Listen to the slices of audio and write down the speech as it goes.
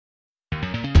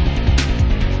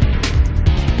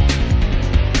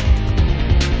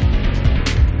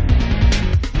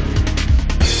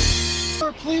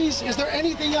Please, is there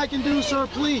anything I can do, sir?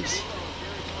 Please.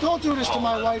 Don't do this to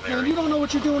my wife, man. You don't know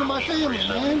what you're doing to my family,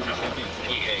 man.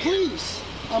 Please.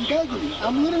 I'm begging you.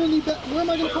 I'm literally where am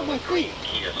I going to put my feet?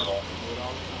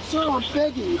 Sir, I'm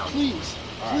begging you. Please.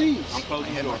 Please.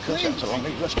 Please.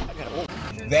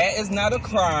 That is not a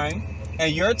crime.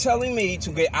 And you're telling me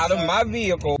to get out of my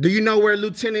vehicle. Do you know where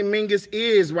Lieutenant Mingus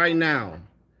is right now?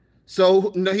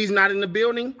 So, no, he's not in the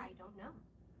building? I don't know.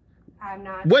 I'm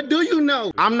not. What do you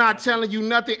know? I'm not telling you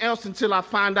nothing else until I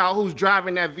find out who's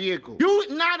driving that vehicle.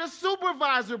 You're not a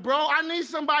supervisor, bro. I need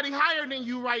somebody higher than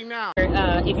you right now.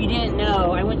 If you didn't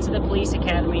know, I went to the police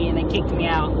academy and they kicked me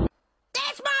out.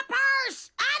 That's my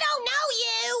purse! I don't know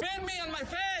you! Spit me on my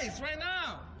face right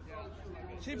now.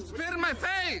 She spit in my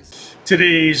face.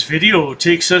 Today's video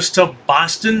takes us to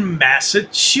Boston,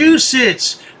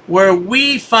 Massachusetts, where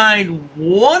we find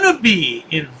wannabe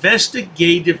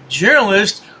investigative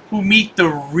journalists who meet the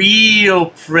real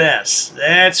press.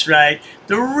 That's right,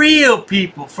 the real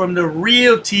people from the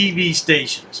real TV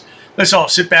stations. Let's all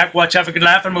sit back, watch, have a good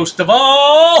laugh, and most of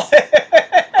all,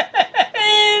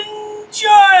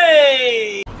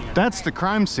 enjoy! That's the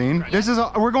crime scene. This is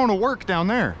we're going to work down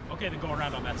there. Okay, then go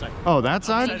around on that side. Oh, that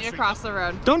side? I need you to cross the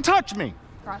road. Don't touch me.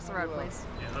 Cross the road, please.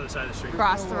 Yeah, other side of the street.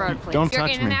 Cross the road, please. Don't If you're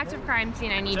touch in an me. active crime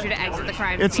scene, I need you to exit the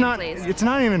crime It's scene, not. please. It's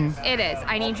not even. It is.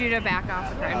 I need you to back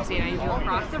off the crime scene. I need you to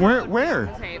cross the road. Where?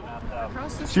 Okay.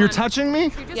 So you're touching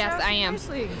me? Yes, I am.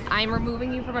 I'm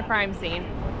removing you from a crime scene.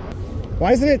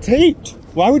 Why isn't it taped?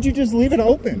 Why would you just leave it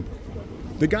open?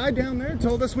 The guy down there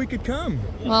told us we could come.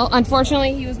 Well,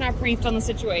 unfortunately, he was not briefed on the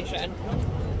situation.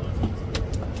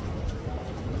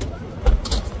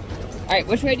 All right,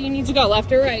 which way do you need to go?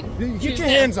 Left or right? Get your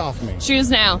hands off me.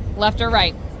 Choose now. Left or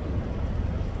right?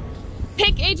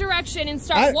 Pick a direction and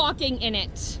start walking in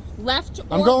it. Left or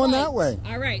right? I'm going that way.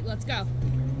 All right, let's go.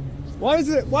 Why is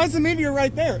the media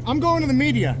right there? I'm going to the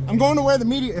media. I'm going to where the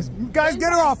media is. Guys,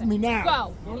 get her off of me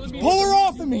now. Go. Pull her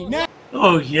off of me now.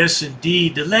 Oh, yes,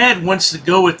 indeed. The lad wants to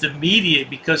go with the media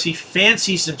because he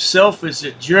fancies himself as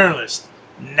a journalist.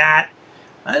 Not.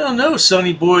 I don't know,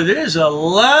 Sonny boy. There's a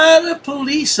lot of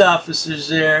police officers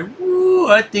there. Woo,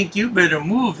 I think you better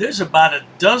move. There's about a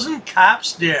dozen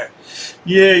cops there.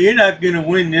 Yeah, you're not going to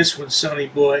win this one, Sonny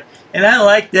boy. And I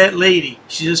like that lady.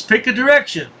 She just pick a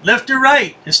direction, left or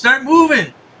right, and start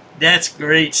moving. That's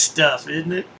great stuff,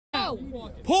 isn't it? Go.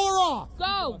 Pull her off.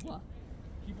 Go.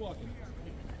 Keep walking.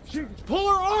 Pull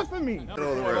her off of me.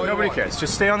 Nobody cares.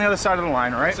 Just stay on the other side of the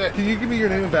line, all right? Can you give me your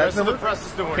name and badge number?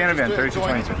 Canada Van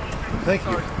 3222. Thank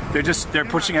you. They're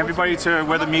pushing everybody to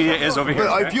where the media is over here.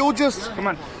 But if you'll just come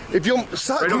on. If you'll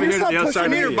stop, right over here to the other side. I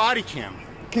need her body cam.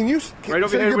 Can you? Right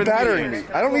over here you're with the battering media.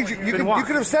 me. I don't need you. You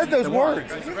could have said those words.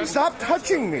 Stop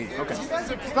touching me. Okay.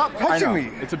 Stop touching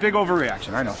me. It's a big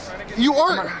overreaction. I know. You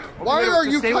aren't. Why are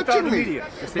you touching me?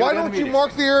 Why don't you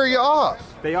mark the area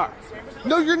off? They are.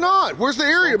 No, you're not. Where's the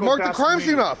area? Mark the crime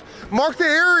scene off. Mark the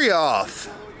area off.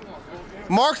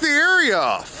 Mark the area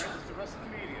off.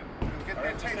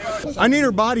 I need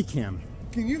her body cam.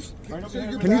 Can you just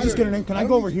get her name? Can I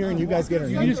go over here and you guys get her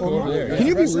name? Can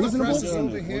you be reasonable?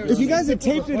 If you guys had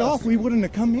taped it off, we wouldn't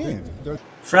have come in.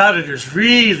 Frauditors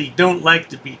really don't like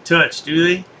to be touched, do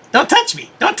they? Don't touch me!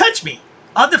 Don't touch me!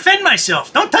 I'll defend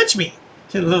myself! Don't touch me!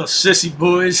 You little sissy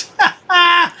boys.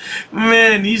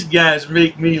 Man, these guys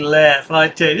make me laugh. I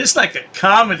tell you, it's like a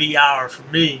comedy hour for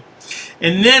me.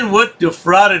 And then what do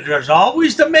frauditors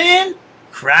always demand?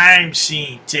 Crime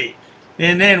scene tape.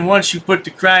 And then once you put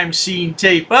the crime scene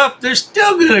tape up, they're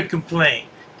still going to complain.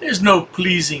 There's no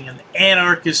pleasing an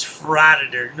anarchist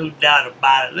frauditor, no doubt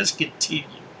about it. Let's continue.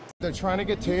 They're trying to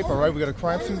get tape, all right? We got a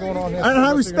crime scene going on here. And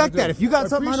I respect that. If you got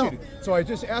something, I don't. So I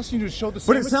just asked you to show the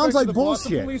But it same sounds respect like to the Boston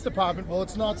bullshit. Police Department. Well,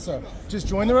 it's not, sir. Just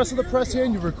join the rest of the press here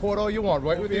and you record all you want,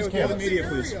 right with these cameras. The media,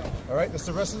 please. All right, that's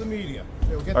the rest of the media.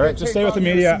 All right, just stay with the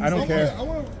media. I don't care. I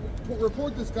want to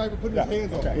report this guy for putting his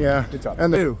hands on me. Yeah. Good job.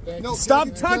 And the No, stop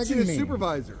touching me.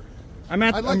 Supervisor. I'm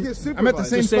at I'm the same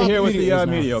Just stay here with the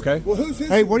media, okay? Well, who's his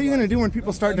Hey, what are you going to do when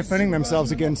people start defending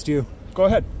themselves against you? Go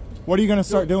ahead. What are you going to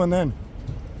start doing then?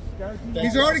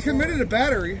 He's already committed a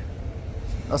battery.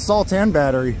 Assault and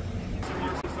battery.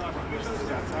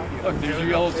 Look, there's your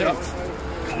yellow tape.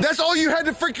 That's all you had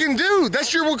to freaking do.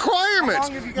 That's your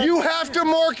requirement. You have to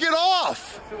mark it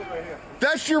off.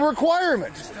 That's your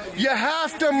requirement. You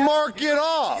have to mark it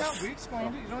off.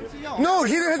 No,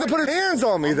 he didn't have to put his hands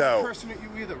on me, though.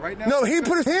 No, he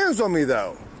put his hands on me,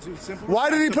 though.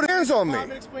 Why did he put hands on me?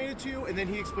 I'm explain it to you, and then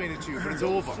he explained it to you, but it's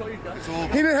over. It's over.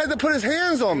 He didn't have to put his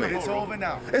hands on me. It's over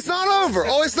now. It's not over.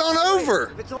 Oh, it's not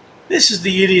over. This is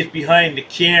the idiot behind the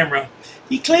camera.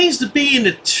 He claims to be an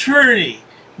attorney,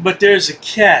 but there's a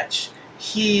catch.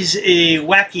 he's a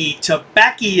wacky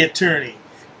tobacco attorney.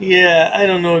 Yeah, I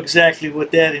don't know exactly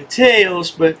what that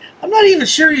entails, but I'm not even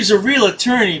sure he's a real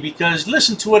attorney because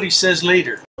listen to what he says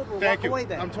later. Thank you.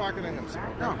 I'm talking to him.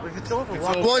 No, if it's over,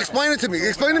 well, explain it to me.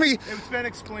 Explain to me. It's been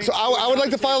explained. So I would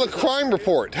like to file a crime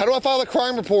report. How do I file a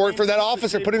crime report for that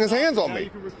officer putting his hands on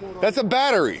me? That's a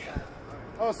battery.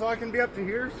 Oh, so I can be up to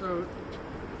here, so...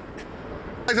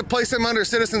 I'd like to place him under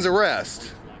citizen's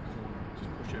arrest.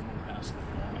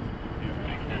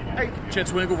 Hey,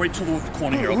 Chance, we're gonna go right to the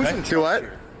corner here, okay? To what?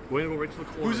 We're gonna go right to the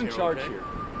corner. Who's in charge here?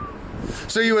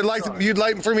 So you'd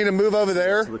like for me to move over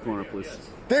there? To the corner, please.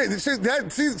 There,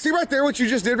 see right there what you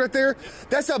just did right there?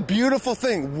 That's a beautiful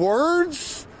thing.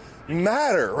 Words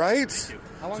matter, right?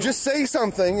 Just say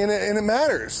something and it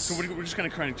matters. So we're just gonna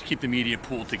kind of keep the media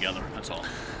pooled together. That's all.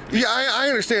 Yeah, I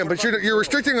understand, but you're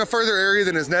restricting a further area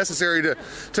than is necessary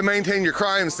to maintain your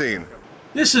crime scene.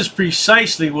 This is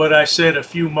precisely what I said a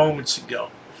few moments ago.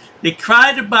 They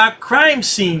cried about crime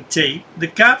scene tape. The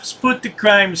cops put the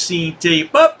crime scene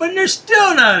tape up, and they're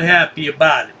still not happy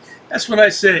about it. That's what I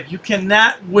said. You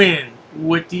cannot win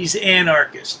with these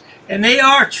anarchists. And they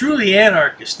are truly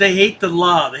anarchists. They hate the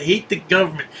law. They hate the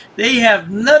government. They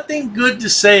have nothing good to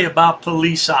say about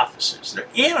police officers. They're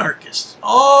anarchists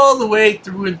all the way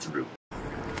through and through.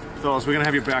 Fellas, we're going to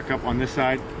have you back up on this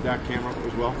side, that camera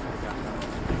as well.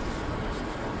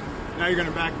 Now you're going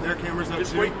to back their cameras up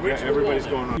too? Yeah, everybody's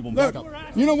going on. Look,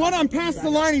 you know what? I'm past the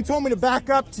line he told me to back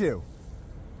up to.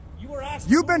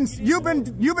 You've been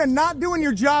not doing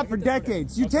your job for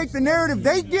decades. You take the narrative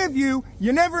they give you,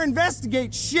 you never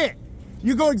investigate shit.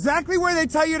 You go exactly where they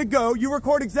tell you to go, you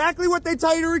record exactly what they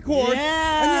tell you to record,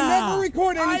 and you never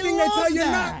record anything they tell you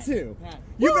not to.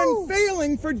 You've been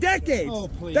failing for decades. Oh,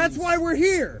 please. That's why we're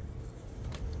here.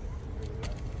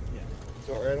 It's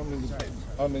all right,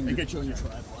 I'm in I get you on your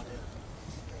tripod.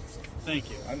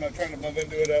 Thank you. I'm not trying to bump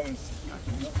into it.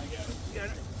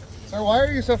 Sir, why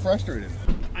are you so frustrated?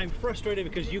 I'm frustrated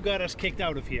because you got us kicked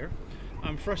out of here.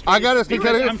 I'm frustrated. I got us kicked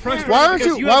out of here. I'm frustrated why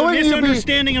because you have a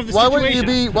misunderstanding of the situation. Why wouldn't you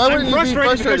be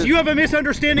frustrated? Because you have a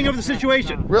misunderstanding of the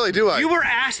situation. Really, do I? You were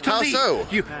asked to leave. How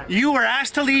so? You were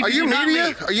asked to leave. Are you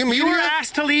media? Are you media? You were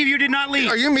asked to leave. You did not leave.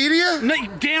 Are you media? No,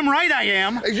 damn right I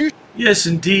am. Yes,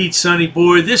 indeed, Sonny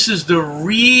boy. This is the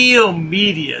real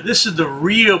media. This is the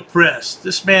real press.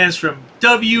 This man's from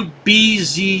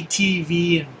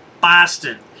WBZ-TV in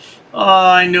Boston. Oh,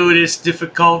 I know it is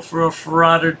difficult for a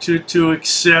frauditor to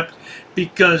accept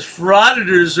because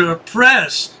frauditors are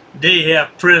press. They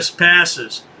have press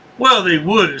passes. Well, they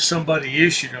would if somebody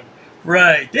issued them.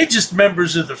 Right. They're just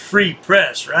members of the free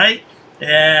press, right?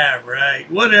 Yeah, right.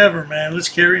 Whatever, man. Let's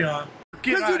carry on.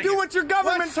 Because you do what your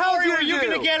government tells you to do. What story are you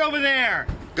going to get over there?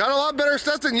 Got a lot better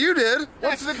stuff than you did.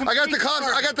 I got the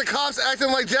cops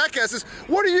acting like jackasses.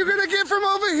 What are you gonna get from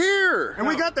over here? And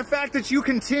we got the fact that you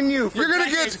continue. You're gonna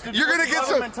get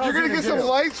some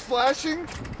lights flashing.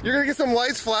 You're gonna get some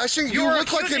lights flashing. You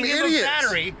look like an idiot.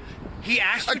 Battery. He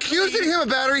asked accusing him of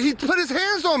battery. He put his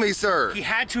hands on me, sir. He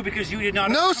had to because you did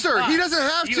not. No, sir. He doesn't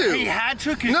have to. He had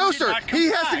to. No, sir. He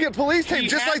has to get police tape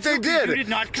just like they did. You did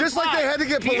not comply. Just like they had to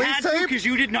get police tape. Because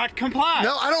you did not comply.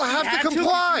 No, I don't have to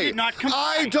comply. You did not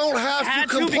comply. I don't have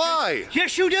to comply.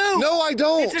 Yes, you do. No, I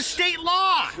don't. It's a state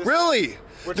law. Really?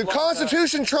 The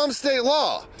Constitution trumps state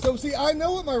law. So see, I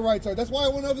know what my rights are. That's why I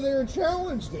went over there and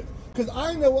challenged it. Because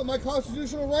I know what my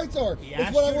constitutional rights are.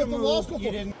 That's what I went to law school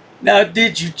for. Now,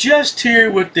 did you just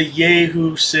hear what the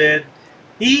Yahoo said?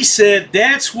 He said,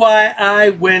 that's why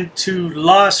I went to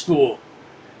law school.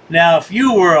 Now, if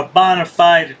you were a bona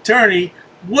fide attorney,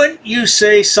 wouldn't you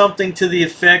say something to the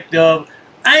effect of,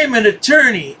 I am an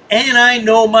attorney and I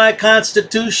know my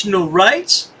constitutional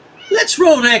rights? Let's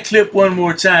roll that clip one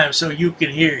more time so you can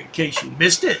hear it in case you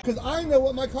missed it. Because I know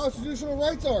what my constitutional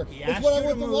rights are. That's what I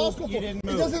went to law school for. It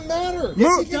doesn't matter.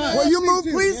 Move. Will you move,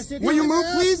 please? Will you move,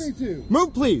 please?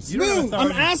 Move, please. Move.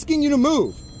 I'm asking you to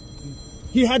move.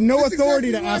 He had no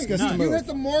authority to ask us to move. You have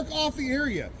to mark off the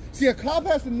area. See, a cop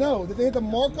has to know that they have to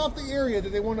mark off the area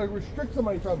that they want to restrict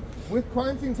somebody from with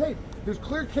crime scene tape. There's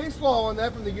clear case law on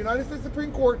that from the United States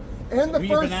Supreme Court and the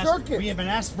First Circuit. We have been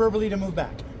asked verbally to move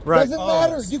back. Right. Doesn't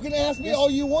matter. You can ask me all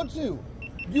you want to.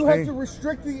 You have to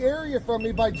restrict the area from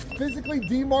me by physically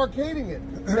demarcating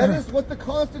it. That is what the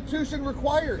Constitution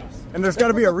requires. And there's got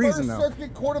to be a reason, though. The First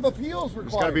Circuit Court of Appeals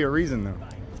requires. There's got to be a reason, though.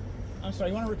 I'm sorry,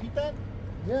 you want to repeat that?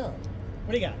 Yeah.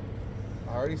 What do you got?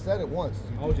 I already said it once.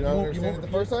 Did you not understand it the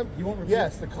first time? You won't repeat?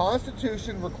 Yes, the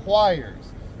Constitution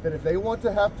requires that if they want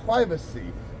to have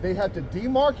privacy, they have to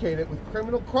demarcate it with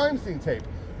criminal crime scene tape,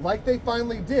 like they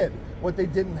finally did. What they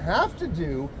didn't have to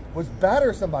do was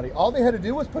batter somebody. All they had to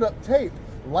do was put up tape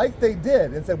like they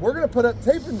did and said, we're going to put up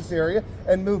tape in this area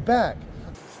and move back.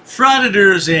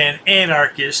 Frauditors and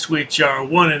anarchists, which are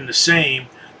one and the same,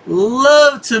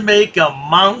 love to make a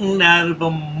mountain out of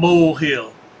a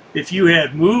molehill. If you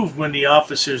had moved when the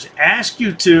officers asked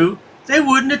you to, they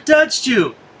wouldn't have touched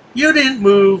you. You didn't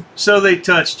move, so they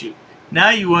touched you. Now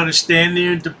you want to stand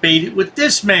there and debate it with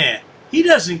this man. He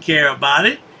doesn't care about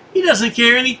it. He doesn't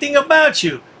care anything about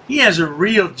you. He has a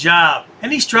real job,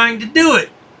 and he's trying to do it,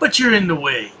 but you're in the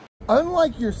way.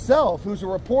 Unlike yourself, who's a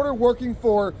reporter working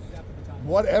for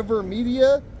whatever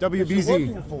media WBZ you're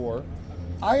working for,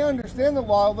 I understand the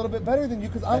law a little bit better than you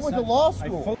because I went to law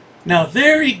school. Now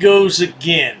there he goes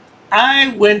again.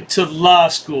 I went to law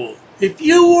school. If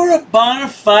you were a bona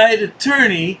fide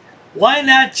attorney, why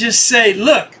not just say,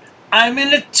 look, I'm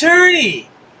an attorney.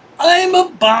 I'm a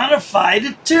bona fide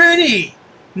attorney.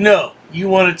 No, you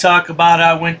want to talk about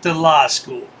I went to law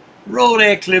school. Roll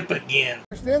that clip again.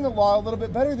 I understand the law a little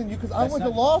bit better than you because I went to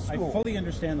law school. I fully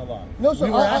understand the law. No, sir.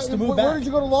 We were asked to move back. Where did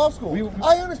you go to law school?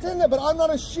 I understand that, but I'm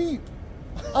not a sheep.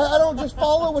 I don't just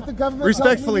follow what the government.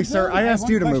 Respectfully, sir, I asked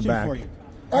you to move back.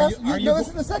 No, this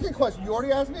is the second question. You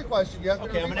already asked me a question. You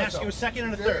okay, I'm going to ask you a second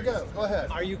and a third. There you go. Go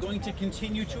ahead. Are you going to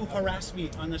continue to harass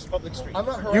me on this public street? I'm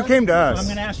not harassing you. You came to us. I'm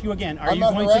going to ask you again. Are I'm you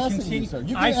not going to harassing continue? You, sir.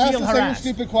 You I can feel ask the harassed.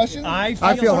 same stupid question. I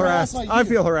feel harassed. I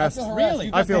feel harassed. Really?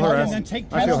 I feel harassed. Then take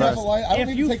I feel 10 steps. harassed.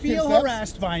 If you feel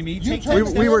harassed by me, take 10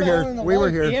 steps. We were here. We were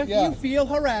here. If you feel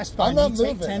harassed by me,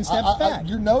 take 10 steps back.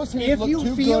 Your nose hairs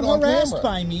look too good on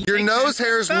camera. Your nose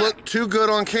hairs look too good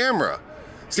on camera.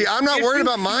 See, I'm not worried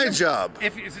about my job.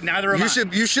 Neither am I.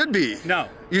 You should be. No.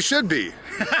 You should be.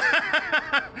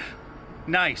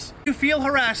 Nice. You feel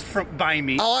harassed by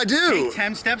me. Oh, I do. Take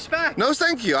 10 steps back. No,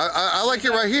 thank you. I like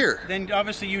it right here. Then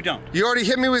obviously you don't. You already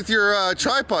hit me with your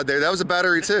tripod there. That was a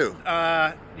battery too.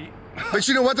 But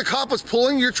you know what? The cop was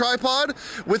pulling your tripod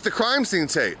with the crime scene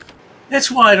tape. That's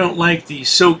why I don't like these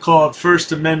so-called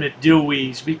First Amendment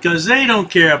doowies, because they don't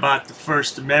care about the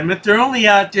First Amendment. They're only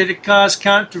out there to cause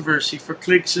controversy for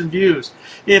clicks and views.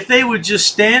 If they would just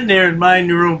stand there and mind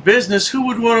their own business, who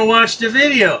would want to watch the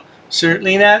video?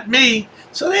 Certainly not me.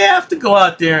 So they have to go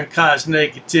out there and cause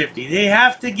negativity. They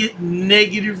have to get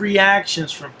negative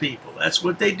reactions from people. That's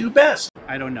what they do best.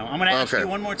 I don't know. I'm going to ask you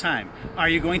one more time. Are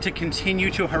you going to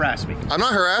continue to harass me? I'm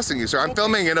not harassing you, sir. I'm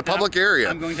filming in a public area,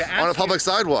 on a public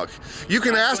sidewalk. You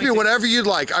can ask me whatever you'd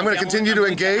like. I'm going to continue to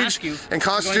engage in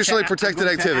constitutionally protected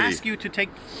activity. I'm going to ask you to take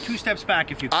 2 steps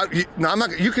back if you can. No, I'm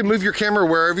not. You can move your camera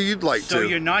wherever you'd like to. So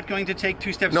you're not going to take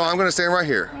 2 steps back? No, I'm going to stand right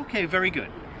here. Okay, very good.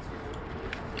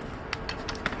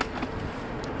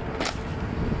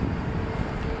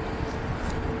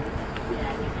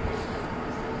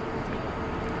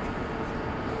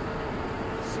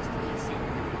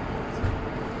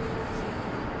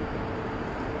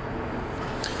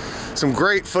 Some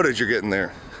great footage you're getting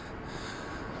there.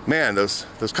 Man, those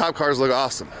cop cars look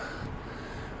awesome.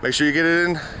 Make sure you get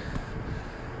it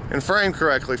in frame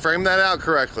correctly. Frame that out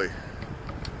correctly.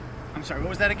 I'm sorry, what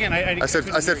was that again? I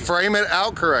said frame it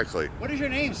out correctly. What is your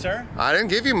name, sir? I didn't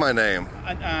give you my name.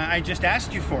 I just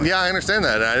asked you for it. Yeah, I understand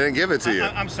that. I didn't give it to you.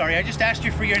 I'm sorry, I just asked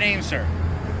you for your name, sir.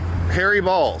 Harry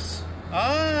Balls.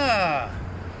 Ah.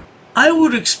 I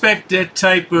would expect that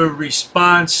type of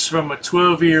response from a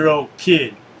 12-year-old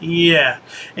kid. Yeah,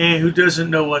 and who doesn't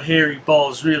know what hairy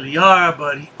balls really are,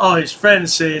 but all his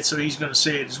friends say it, so he's going to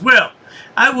say it as well.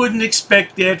 I wouldn't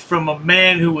expect that from a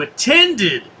man who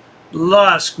attended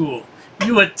law school.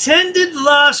 You attended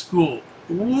law school.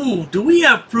 Ooh, do we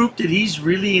have proof that he's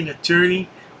really an attorney?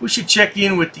 We should check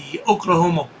in with the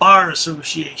Oklahoma Bar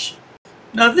Association.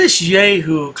 Now this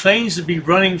yahoo claims to be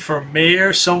running for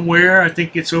mayor somewhere. I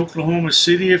think it's Oklahoma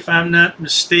City if I'm not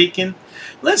mistaken.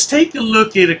 Let's take a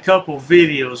look at a couple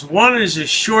videos. One is a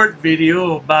short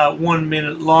video about 1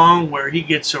 minute long where he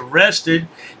gets arrested.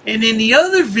 And in the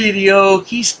other video,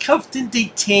 he's cuffed and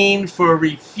detained for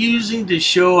refusing to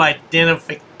show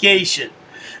identification.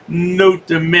 Note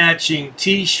the matching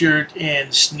t-shirt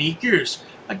and sneakers.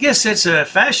 I guess that's a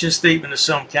fashion statement of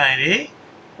some kind, eh?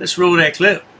 Let's roll that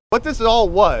clip. What this all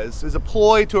was is a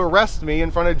ploy to arrest me in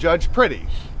front of Judge Pretty,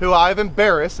 who I've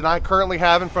embarrassed and I currently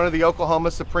have in front of the Oklahoma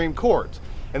Supreme Court.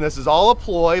 And this is all a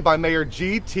ploy by Mayor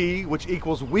GT, which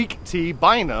equals Weak T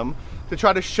Bynum, to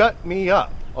try to shut me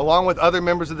up, along with other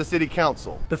members of the City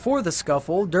Council. Before the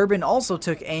scuffle, Durbin also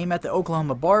took aim at the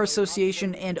Oklahoma Bar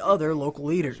Association and other local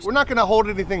leaders. We're not going to hold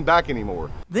anything back anymore.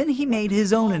 Then he made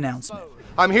his own announcement.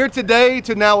 I'm here today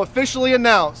to now officially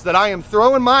announce that I am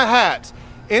throwing my hat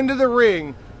into the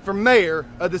ring for mayor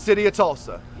of the city of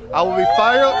Tulsa. I'll be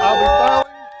filing.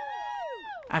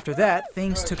 After that,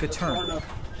 things took a turn.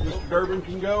 Mr. Durbin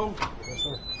can go.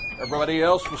 Everybody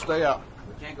else will stay out.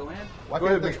 can't go in? Go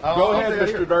ahead,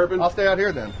 Mr. Durbin. I'll stay out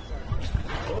here then.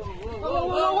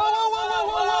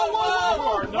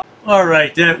 All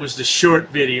right, that was the short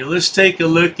video. Let's take a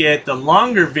look at the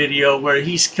longer video where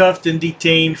he's cuffed and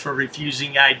detained for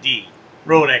refusing ID.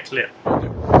 Roll that clip.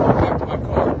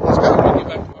 Let's go.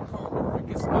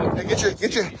 Hey,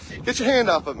 get your hand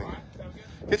off of me.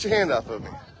 Get your hand off of me.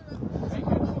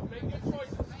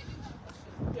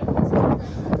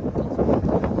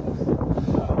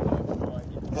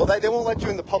 Well, they won't let you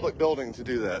in the public building to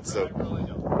do that, so.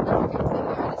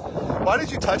 Why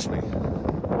did you touch me? You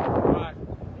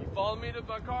follow me to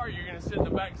my car, you're going to sit in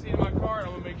the back seat of my car, and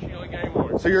I'm going to make sure you don't get any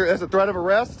more. So as a threat of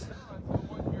arrest?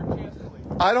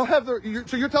 I don't have the,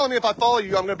 so you're telling me if I follow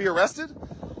you, I'm going to be arrested?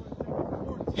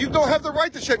 You don't have the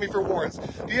right to check me for warrants.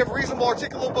 Do you have reasonable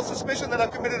articulable suspicion that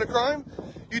I've committed a crime?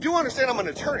 You do understand I'm an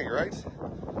attorney, right?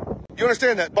 You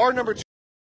understand that? Bar number 2,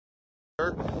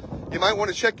 you might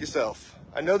want to check yourself.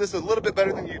 I know this a little bit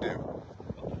better than you do.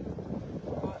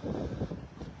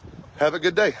 Have a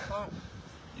good day.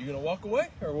 You gonna walk away,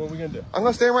 or what are we gonna do? I'm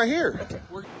gonna stand right here. Okay.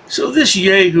 So this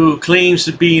yahoo claims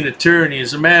to be an attorney.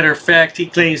 As a matter of fact, he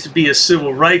claims to be a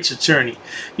civil rights attorney.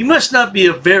 He must not be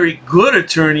a very good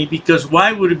attorney, because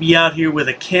why would he be out here with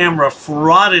a camera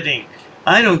frauditing?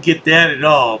 I don't get that at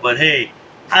all, but hey,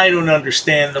 I don't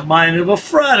understand the mind of a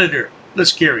frauditor.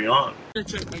 Let's carry on. Make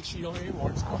sure you don't hear any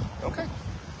more. Okay.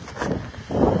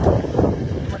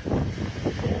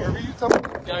 Wherever you tell me.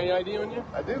 Got any ID on you?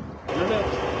 I do. You're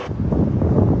next.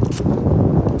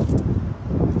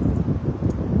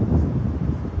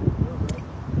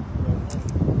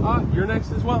 You're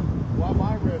next as well. Why am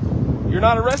I arrested? You're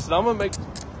not arrested. I'm gonna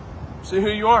see who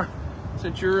you are,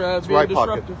 since you're being right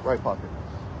disruptive. Pocket. Right pocket.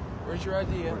 Where's your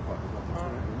ID at?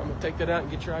 I'm gonna take that out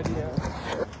and get your ID out.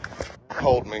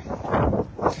 Hold me.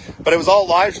 But it was all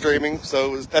live streaming,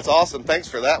 so that's awesome. Thanks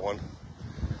for that one.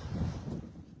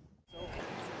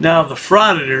 Now the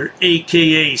frauditor,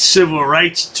 aka civil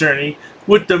rights attorney,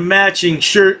 with the matching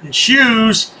shirt and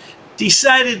shoes,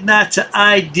 decided not to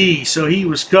ID, so he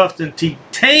was cuffed and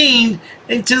detained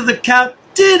until the cop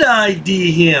did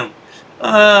ID him.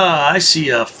 I see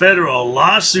a federal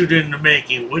lawsuit in the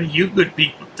making. What do you good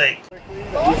people think?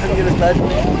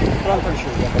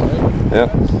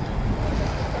 Yep.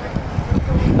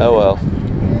 Oh well.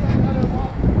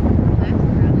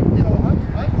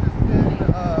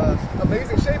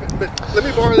 Amazing shape, but let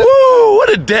me borrow that. Woo! What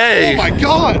a day! Oh my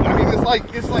God! I mean, it's like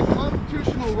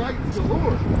constitutional rights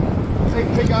galore.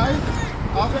 Hey guys,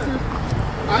 officers,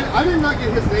 I did not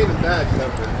get his name and badge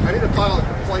number. I need to file a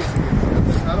complaint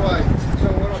against him. How do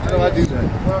I do that?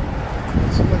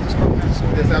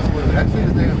 Yes, absolutely. I just need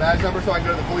his name and badge number so I can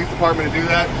go to the police department and do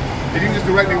that. Did you just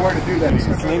direct me where to do that?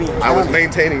 I was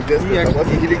maintaining distance.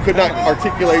 He could not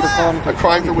articulate a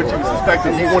crime for which he was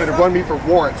suspected. He wanted to run me for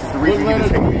warrants. Is the reason he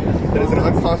detained me. That is an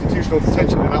unconstitutional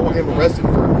detention, and I want him arrested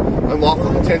for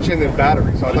unlawful detention and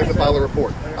battery. So I'd like to file a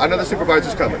report. I know the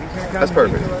supervisor's coming. That's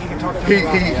perfect. He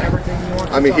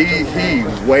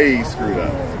way screwed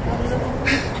up.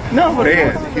 No,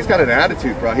 man, he's got an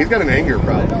attitude problem. He's got an anger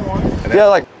problem. Yeah,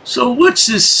 like. So what's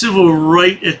this civil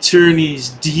right attorney's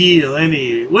deal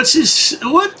anyway?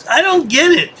 What? I don't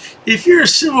get it. If you're a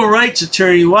civil rights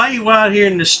attorney, why are you out here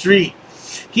in the street?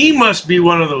 He must be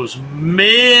one of those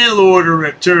mail order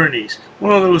attorneys,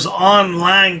 one of those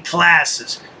online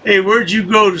classes. Hey, where'd you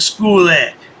go to school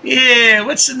at? Yeah,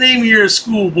 what's the name of your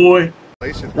school, boy?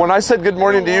 When I said good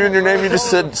morning to you and your name, you just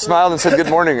smiled and said good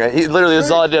morning. He literally,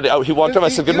 that's all I did. He walked up, I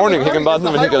said good morning,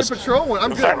 Higginbotham, and he goes, I'm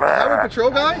the highway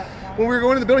patrol guy. When we were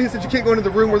going to the building, he said you can't go into the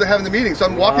room where they're having the meeting. So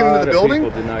I'm walking into the building,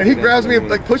 and he grabs me and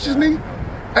like pushes me,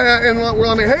 and we're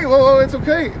like, hey, whoa, it's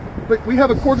okay. But we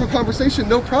have a cordial conversation,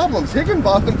 no problems.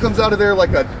 Higginbotham comes out of there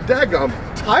like a daggum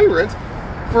tyrant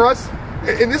for us.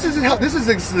 And this is as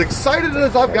excited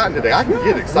as I've gotten today. I can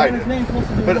get excited,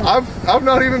 but I've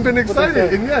not even been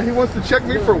excited. And yeah, he wants to check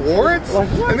me for warrants.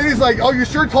 And then he's like, "Oh, you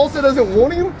sure Tulsa doesn't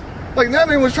want him?" Like that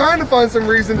man was trying to find some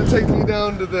reason to take me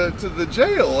down to the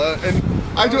jail. And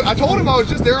I told him I was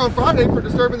just there on Friday for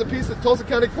disturbing the peace at Tulsa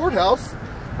County Courthouse.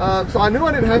 So I knew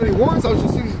I didn't have any warrants. I was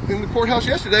just in the courthouse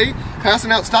yesterday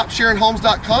passing out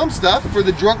StopSharingHomes.com stuff for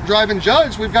the drunk driving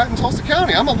judge we've got in Tulsa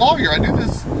County. I'm a lawyer. I do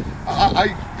this.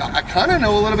 I kind of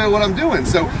know a little bit what I'm doing.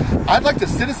 So I'd like to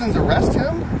citizens arrest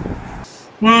him.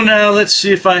 Well, now let's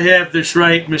see if I have this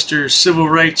right, Mr. Civil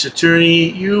Rights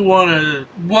Attorney. You want to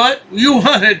what? You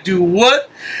want to do what?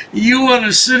 You want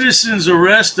to citizens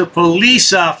arrest a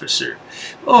police officer?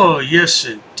 Oh, yes,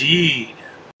 indeed.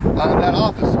 That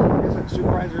officer.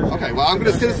 Okay, well, I'm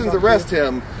going to citizens arrest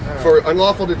him for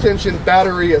unlawful detention,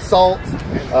 battery, assault,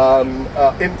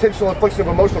 intentional infliction of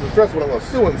emotional distress, what I'm going to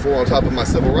sue him for on top of my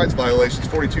civil rights violations,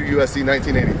 42 U.S.C.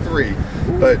 1983.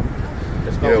 But,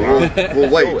 you know, we'll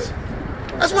wait.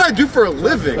 That's what I do for a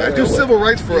living. I do civil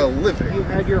rights for a living. You've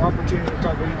had your opportunity to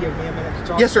talk. Will you give me a minute to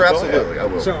talk? Yes, sir, absolutely. I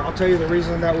will. So I'll tell you the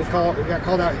reason that we got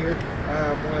called out here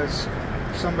was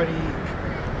somebody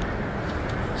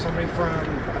from,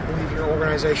 I believe, your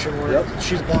organization, where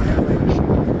she's a blonde-haired lady.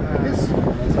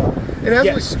 And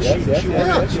as she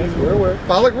wanted to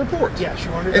file a report. Yeah, she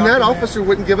wanted to and that document officer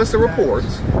wouldn't give us a report.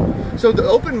 So the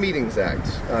Open Meetings Act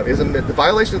is the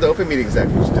violation of the Open Meetings Act,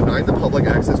 which denied the public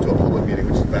access to a public meeting,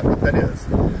 which is what that is.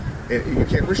 You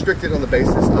can't restrict it on the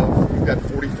basis of you've got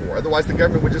 44. Otherwise, the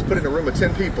government would just put in a room of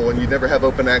 10 people and you'd never have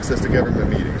open access to government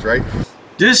meetings, right?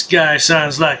 This guy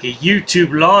sounds like a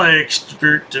YouTube law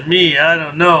expert to me. I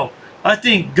don't know. I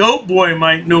think Goat Boy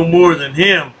might know more than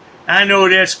him. I know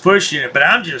that's pushing it, but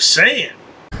I'm just saying.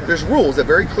 There's rules that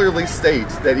very clearly state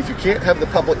that if you can't have the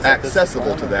public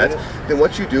accessible to that, then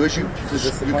what you do is you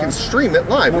can stream it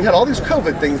live. We had all these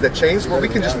COVID things that changed where we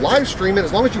can just live stream it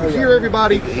as long as you hear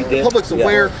everybody, the public's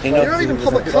aware. They're not even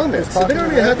public comments, so they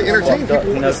don't even have to entertain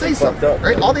people to say something,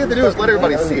 right? All they have to do is let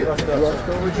everybody see it.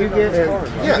 Would you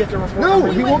get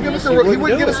No, he won't give us he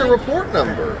wouldn't give us a report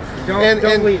number.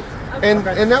 Don't leave.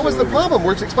 And that was the problem.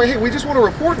 We're explaining, hey, we just want a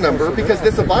report number because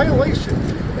it's a violation.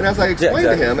 And as I explained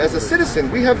to him, as a citizen,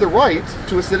 we have the right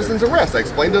to a citizen's arrest. I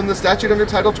explained to him the statute under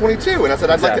Title 22, and I said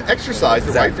I'd like to exercise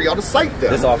the right for y'all to cite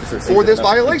them for this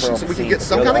violation so we can get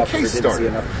some kind of case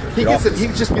started. He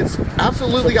just gets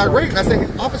absolutely irate, and I say,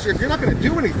 officer, if you're not going to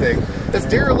do anything, that's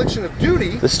dereliction of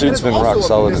duty. This dude's been rock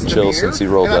solid and chill since he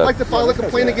rolled and I'd up. like to file a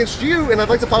complaint against you, and I'd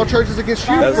like to file charges against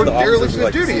you for dereliction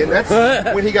of duty. And that's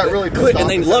when he got really pissed off. And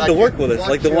they love to work with us,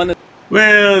 like the one that...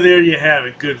 Well, there you have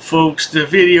it, good folks. The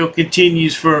video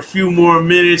continues for a few more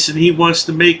minutes, and he wants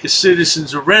to make a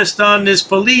citizen's arrest on this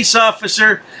police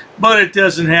officer, but it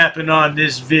doesn't happen on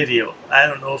this video. I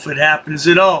don't know if it happens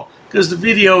at all, because the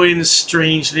video ends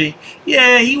strangely.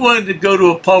 Yeah, he wanted to go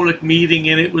to a public meeting,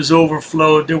 and it was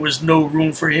overflowed. There was no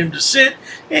room for him to sit,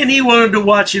 and he wanted to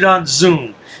watch it on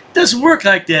Zoom. It doesn't work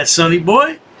like that, sonny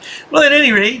boy. Well, at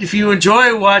any rate, if you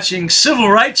enjoy watching civil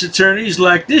rights attorneys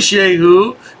like this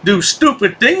yahoo do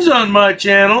stupid things on my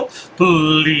channel,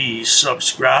 please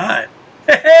subscribe.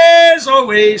 As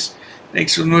always,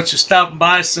 thanks so much for stopping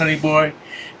by, sonny boy.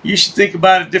 You should think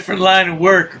about a different line of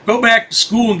work, or go back to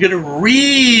school and get a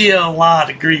real law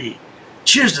degree.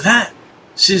 Cheers to that.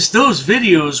 Since those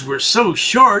videos were so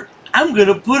short, I'm going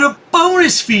to put a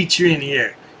bonus feature in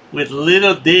here, with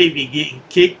little Davy getting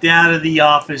kicked out of the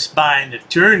office by an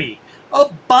attorney. A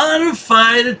bona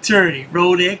fide attorney.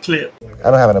 Roll that clip.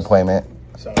 I don't have an appointment.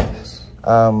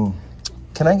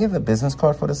 Can I give a business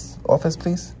card for this office,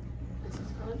 please?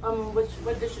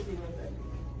 What dish should be with it?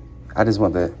 I just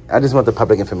want the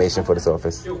public information for this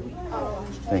office.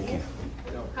 Thank you.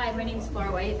 Hi, my name's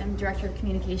Flora White. I'm Director of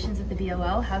Communications at the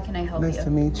BOL. How can I help you? Nice to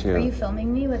meet you. Are you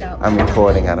filming me without... I'm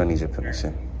recording. I don't need your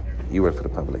permission. You work for the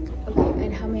public. Okay,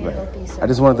 and how may I help you, sir? I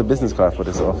just wanted the business card for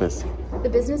this office. The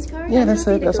business card? Yeah, that's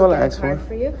it. That's all I asked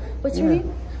for. You. What's your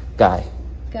name? Guy.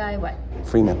 Guy what?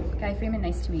 Freeman. Guy Freeman,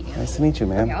 nice to meet you. Nice to meet you,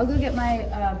 ma'am. Okay, I'll go get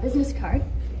my business card,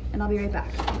 and I'll be right back.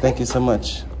 Okay? Thank you so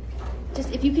much.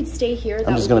 Just, if you could stay here, that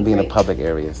I'm just going to be in the public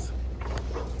areas.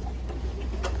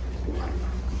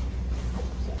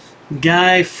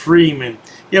 Guy Freeman.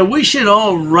 Yeah, we should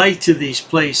all write to these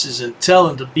places and tell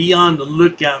them to be on the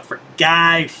lookout for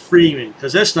Guy Freeman,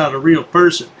 because that's not a real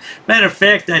person. Matter of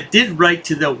fact, I did write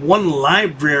to the one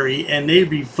library and they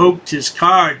revoked his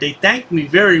card. They thanked me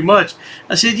very much.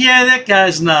 I said, yeah, that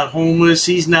guy's not homeless,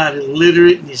 he's not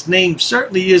illiterate, and his name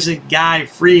certainly isn't Guy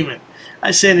Freeman.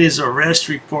 I sent his arrest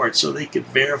report so they could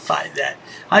verify that.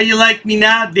 How you like me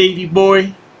now, Davy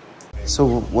boy?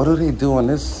 So what do they do on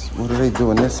this? What do they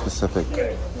do on this specific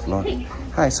floor?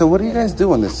 Hi. So what do you guys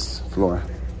do on this floor?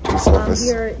 This office?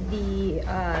 We're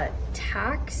the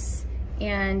tax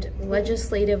and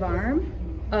legislative arm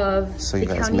of the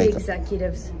county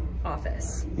executive's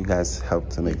office. You guys help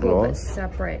to make A little bit laws?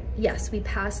 separate. Yes, we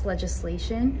pass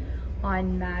legislation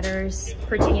on matters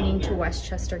pertaining to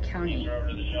Westchester County.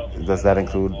 Does that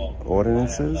include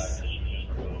ordinances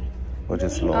or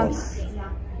just laws?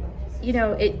 You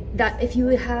know, if you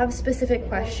have specific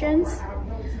questions,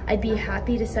 I'd be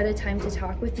happy to set a time to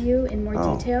talk with you in more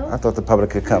detail. I thought the public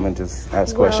could come and just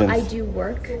ask questions. Well, I do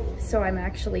work, so I'm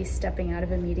actually stepping out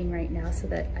of a meeting right now so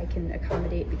that I can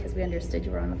accommodate, because we understood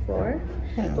you were on the floor.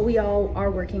 Yeah. But we all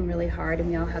are working really hard and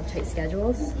we all have tight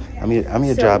schedules. I'm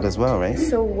your job as well, right?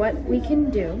 So what we can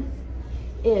do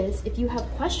is, if you have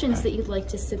questions that you'd like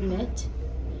to submit,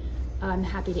 I'm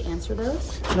happy to answer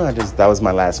those. No, that was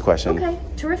my last question. Okay,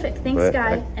 terrific. Thanks, But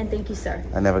Guy, and thank you, sir.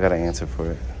 I never got an answer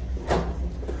for it.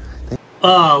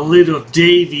 Oh, little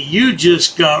Davy, you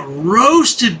just got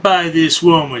roasted by this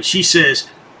woman. She says,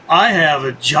 I have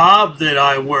a job that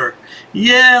I work.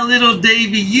 Yeah, little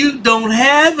Davy, you don't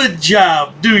have a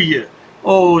job, do you?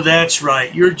 Oh, that's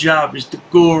right. Your job is to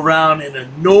go around and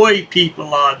annoy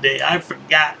people all day. I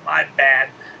forgot. My bad.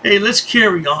 Hey, let's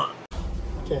carry on.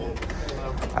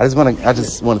 I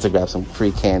just wanted to grab some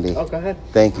free candy. Oh, go ahead.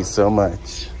 Thank you so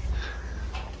much.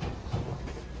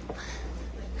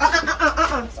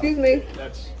 Excuse me.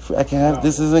 I can have,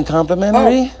 this isn't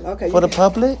complimentary okay, for the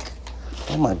public?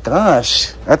 Oh my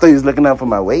gosh. I thought you was looking out for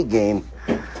my weight gain.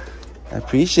 I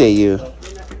appreciate you.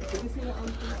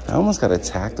 I almost got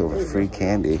attacked over free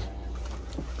candy.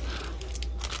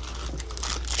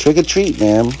 Trick or treat,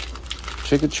 ma'am.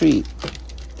 Trick or treat.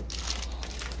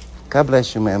 God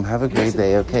bless you, ma'am. Have a great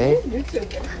day, okay? You too.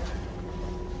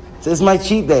 This is my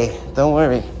cheat day. Don't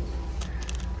worry.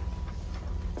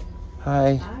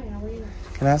 Hi. Hi, how are you?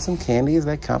 Can I have some candy? Is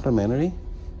that complimentary?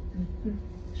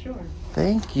 Sure.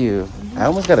 Thank you. I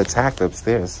almost got attacked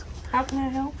upstairs. How can I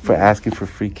help for asking for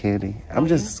free candy. I'm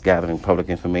just gathering public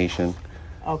information.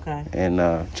 Okay. And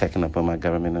checking up on my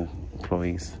government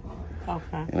employees.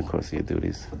 Okay. And of course your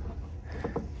duties.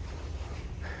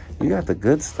 You got the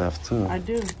good stuff too. I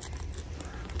do.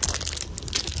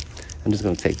 I'm just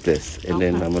gonna take this and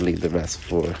then I'm gonna leave the rest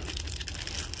for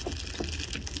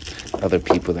other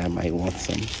people that might want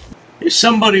some. If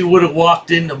somebody would have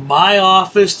walked into my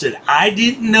office that I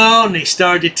didn't know and they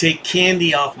started to take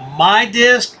candy off my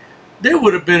desk, there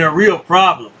would have been a real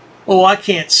problem. Oh, I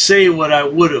can't say what I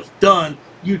would have done.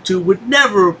 You two would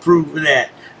never approve of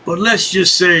that. But let's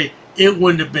just say it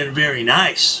wouldn't have been very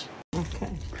nice.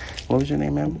 Okay. What was your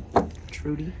name, ma'am?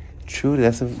 Trudy. Trudy,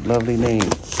 that's a lovely name.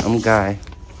 I'm Guy.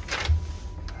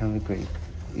 Have a great.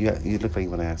 You look like you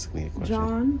want to ask me a question.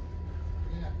 John?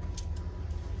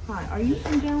 Hi, are you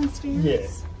from downstairs?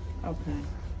 Yes. Okay.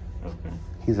 Okay.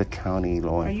 He's a county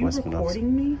law enforcement officer. Are you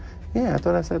recording me? Yeah, I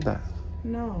thought I said that.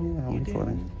 No, Yeah, I'm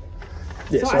recording.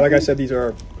 Yeah, so like I said, these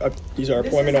are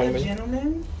appointment only.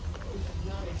 Gentleman?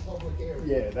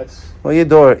 Yeah, that's. Well, your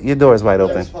door is wide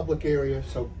open. That's public area,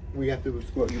 so we have to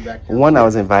escort you back there. One, I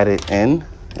was invited in,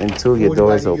 and two, your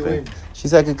door is open. She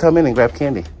said I could come in and grab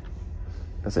candy.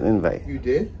 That's an invite. You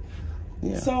did?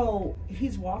 Yeah. So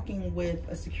he's walking with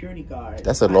a security guard.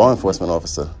 That's a law enforcement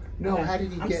officer. No, how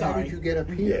did you get up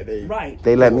here? Yeah, right.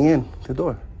 They let me in the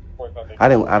door. I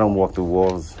don't walk through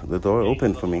walls. The door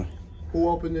opened for me. Who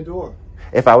opened the door?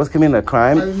 If I was committing a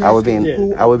crime, I would be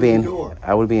in door?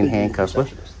 handcuffs.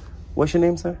 What's your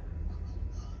name, sir?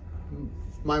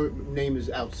 My name is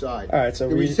outside. All right, so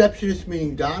the receptionist,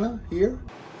 meaning Donna, here?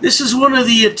 This is one of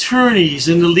the attorneys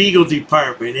in the legal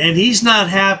department, and he's not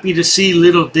happy to see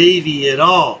little Davy at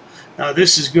all. Now,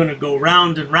 this is going to go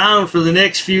round and round for the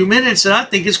next few minutes, and I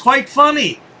think it's quite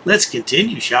funny. Let's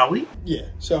continue, shall we? Yeah,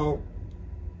 so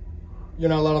you're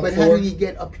not allowed on the But floor. how did he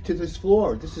get up to this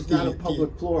floor? This is not a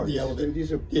public floor. the elevator.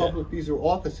 These are public. These are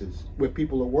offices where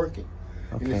people are working,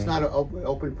 and it's not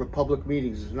open for public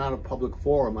meetings. It's not a public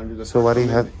forum under the. So why do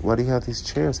you have these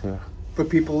chairs here? For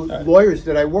people, lawyers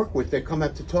that I work with, they come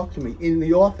up to talk to me in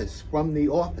the office, from the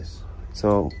office.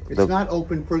 So It's not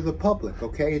open for the public,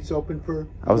 okay? It's open for.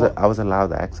 I was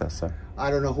allowed access, sir. I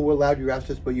don't know who allowed you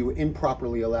access, but you were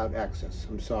improperly allowed access.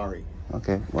 I'm sorry.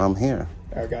 Okay, well I'm here.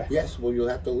 Okay. Yes, well you'll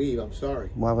have to leave. I'm sorry.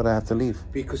 Why would I have to leave?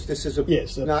 Because this is a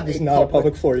it's not a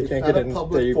public floor. You can't get in. It's not a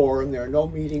public forum. There are no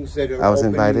meetings that are. I was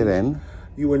open invited meetings. in.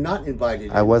 You were not invited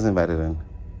in. I was invited in.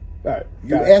 All right.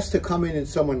 You asked to come in and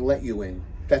someone let you in.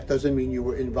 That doesn't mean you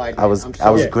were invited. I was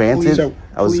granted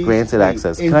granted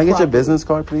access. Can I get your business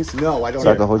card, please? No, I don't.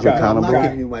 So I can hold you accountable. I'm not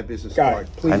giving you my business card.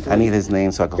 Please. I need his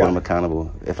name so I can hold him accountable.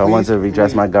 If I want to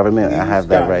redress my government, I have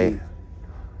that right.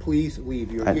 Please leave.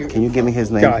 Can you give me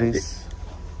his name, please?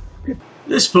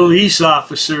 This police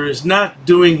officer is not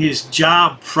doing his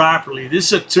job properly.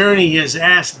 This attorney has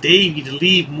asked Davy to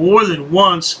leave more than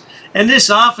once, and this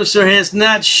officer has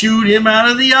not shooed him out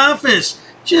of the office.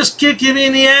 Just kick him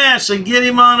in the ass and get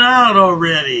him on out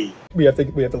already. We have to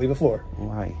leave the floor.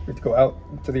 Why? We have to go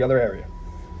out to the other area.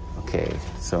 Okay,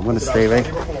 so I'm gonna stay right.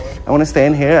 I want to stay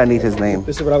in here. I need his name.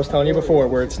 This is what I was telling you before,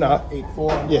 where it's not a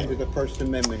forum under the First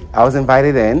Amendment. I was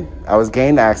invited in. I was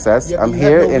gained access. I'm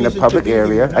here in the public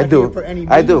area. I do.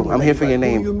 I'm here for your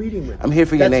name. I'm here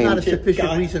for your name. That's not a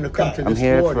sufficient reason to come to this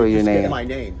floor to just get my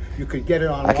name. You could get it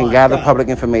online. I can gather public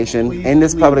information in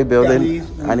this public building.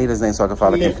 I need his name so I can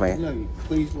file a complaint.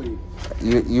 Please leave.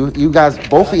 You guys,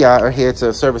 both of y'all are here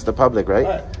to service the public,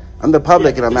 right? I'm the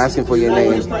public, and I'm asking for your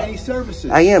name. For any services.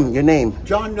 I am. Your name.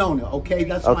 John Nona. Okay,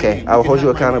 that's my Okay, name. I'll hold you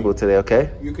accountable today. Okay.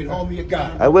 You can hold me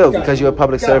accountable. I will, because you're a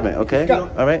public servant. Okay.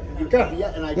 All right.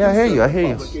 Yeah, I hear you. I hear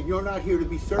you. And you're not here to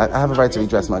be served. I have a right to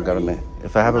redress my government.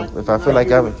 If I feel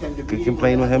like I could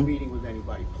complain with him,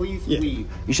 Please leave.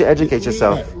 you should educate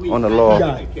yourself on the law.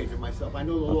 I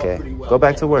know the law pretty well. Go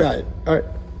back to work. Got it. All right,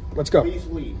 let's go. Please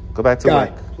leave. Go back to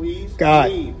work. Please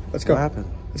leave. Let's go. What happened?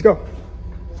 Let's go.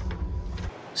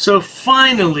 So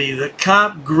finally, the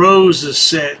cop grows a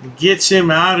set and gets him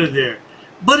out of there.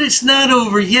 But it's not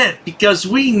over yet, because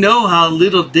we know how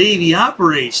little Davey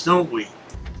operates, don't we?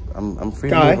 I'm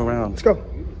free to move around. Let's go.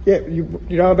 Yeah, you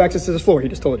don't have access to this floor. He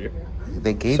just told you.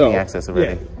 They gave me access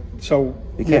already. Yeah. So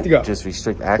you have to go. can't just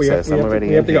restrict access. I'm already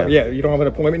We have to go. here. Yeah, you don't have an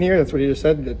appointment here. That's what he just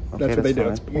said. That's what they do.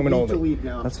 fine. It's appointment only.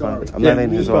 That's fine. I'm not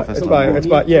in his office. It's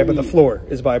by yeah, but the floor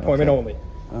is by appointment only.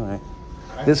 All right.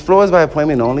 This floor is by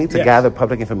appointment only to gather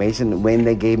public information when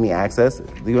they gave me access.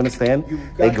 Do you understand?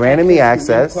 They granted me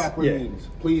access.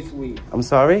 Please leave. I'm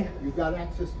sorry? You got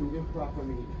access through improper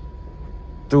means.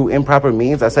 Through improper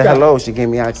means? I said hello. She gave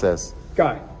me access.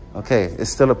 Guy. Okay. It's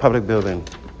still a public building.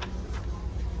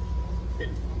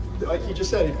 Like you just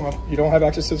said, you don't have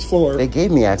access to this floor. They gave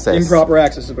me access. Improper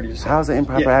access is what you said. How's it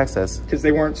improper access? Because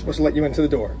they weren't supposed to let you into the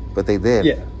door. But they did.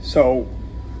 Yeah. So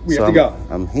we have to go.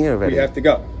 I'm here already. We have to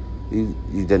go.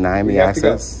 You deny me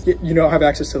access? You don't have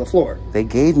access to the floor. They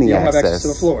gave me access. You don't have access to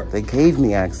the floor. They gave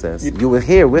me access. You were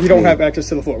here with me. You don't have access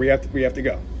to the floor. We have to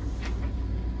go.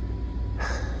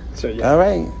 So yeah. All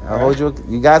right. I'll hold you.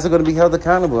 You guys are going to be held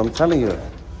accountable. I'm telling you.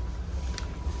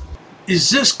 Is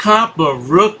this cop a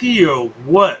rookie or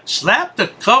what? Slap the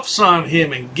cuffs on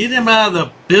him and get him out of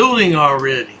the building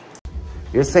already.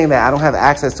 You're saying that I don't have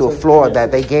access to a floor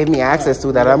that they gave me access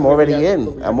to that I'm already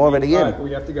in. I'm already in.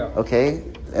 We have to go. Okay?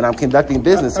 And I'm conducting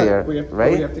business here,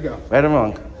 right? We have to go. Right or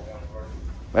wrong?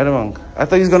 Right or wrong? I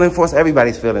thought he was going to enforce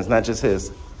everybody's feelings, not just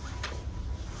his.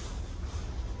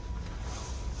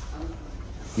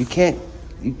 You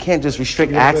can't just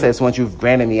restrict access once you've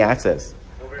granted me access.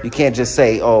 You can't just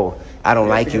say, oh, I don't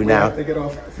like you now.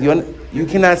 You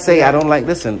cannot say I don't like,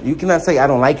 listen, you cannot say I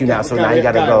don't like you now, so now you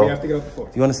gotta go. We have to get off the floor.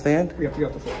 Do you understand? We have to get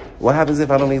off the floor. What happens if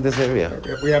I don't leave this area?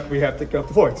 We have to get off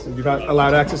the floor. So you're not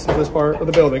allowed access to this part of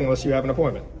the building unless you have an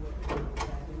appointment.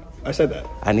 I said that.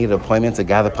 I need an appointment to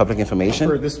gather public information?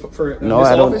 For this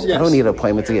office, yes. I don't need an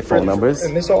appointment to get phone numbers.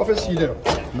 In this office, you do.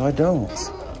 No, I don't.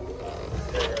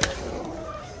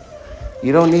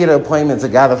 You don't need an appointment to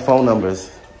gather phone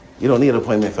numbers. You don't need an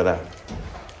appointment for that.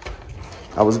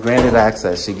 I was granted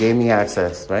access. She gave me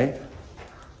access, right?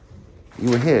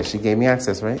 You were here. She gave me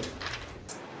access, right?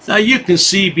 Now you can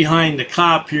see behind the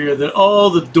cop here that all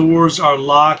the doors are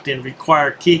locked and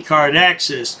require key card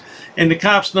access. And the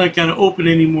cop's not going to open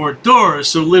any more doors,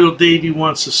 so little Davey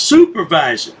wants a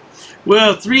supervisor.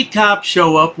 Well, 3 cops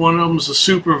show up. One of them's a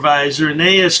supervisor, and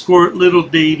they escort little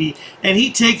Davey, and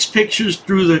he takes pictures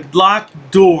through the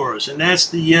locked doors, and that's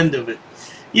the end of it.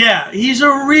 Yeah, he's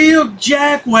a real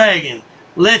jackwagon.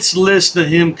 Let's listen to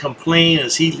him complain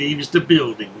as he leaves the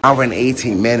building. Hour and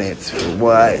 18 minutes.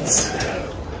 What?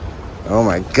 Oh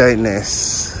my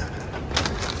goodness.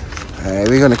 All right,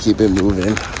 we're gonna keep it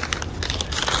moving.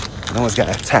 No one's got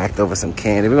attacked over some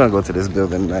candy. We're gonna go to this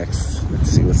building next. Let's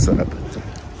see what's up.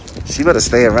 She better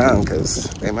stay around because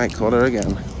they might call her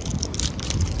again.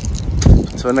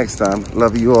 Until next time,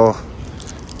 love you all.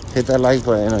 Hit that like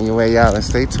button on your way out and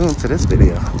stay tuned to this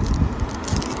video.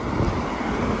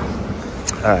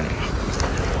 All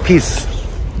right. Peace.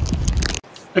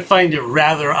 I find it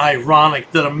rather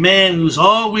ironic that a man who's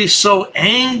always so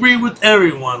angry with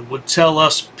everyone would tell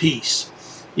us peace.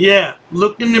 Yeah,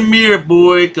 look in the mirror,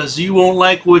 boy, because you won't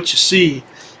like what you see.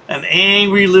 An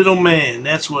angry little man,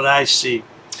 that's what I see.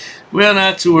 Well,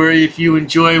 not to worry, if you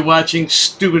enjoy watching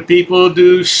stupid people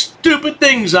do stupid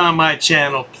things on my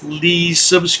channel, please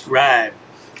subscribe.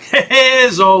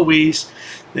 As always,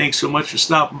 thanks so much for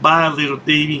stopping by, little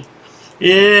Davey.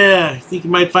 Yeah, I think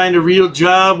you might find a real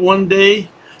job one day.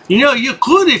 You know, you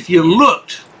could if you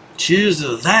looked. Cheers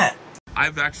to that.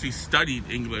 I've actually studied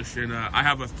English, and I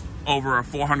have over a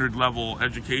 400 level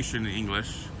education in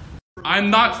English.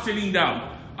 I'm not sitting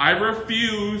down. I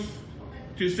refuse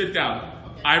to sit down.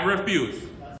 I refuse.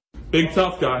 Big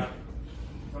tough guy.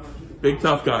 Big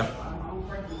tough guy.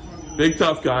 Big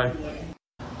tough guy.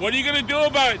 What are you gonna do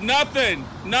about it? Nothing.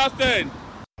 Nothing.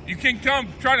 You can come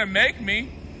try to make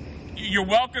me. You're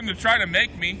welcome to try to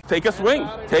make me. Take a swing.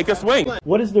 Take a swing.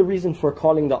 What is the reason for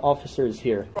calling the officers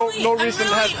here? No reason.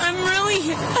 I'm really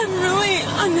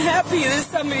unhappy that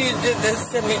somebody did this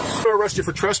to me. I'm going to arrest you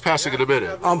for trespassing in a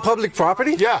minute. On public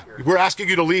property? Yeah. We're asking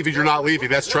you to leave and you're not leaving.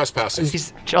 That's trespassing.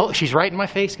 She's right in my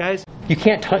face, guys. You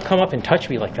can't come up and touch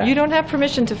me like that. You don't have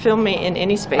permission to film me in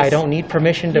any space. I don't need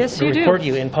permission to Yes, you record do.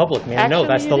 you in public, man. Actually, No,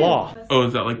 that's the you do. law. Oh,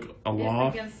 is that like a law?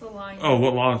 against the law. Oh,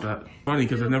 what law is that? Funny,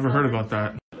 because I've never heard about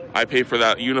that. I pay for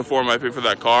that uniform. I pay for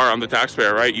that car. I'm the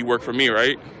taxpayer, right? You work for me,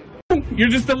 right? You're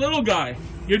just a little guy.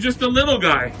 You're just a little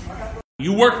guy.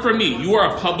 You work for me. You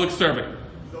are a public servant.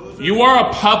 You are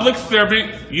a public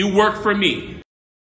servant. You work for me.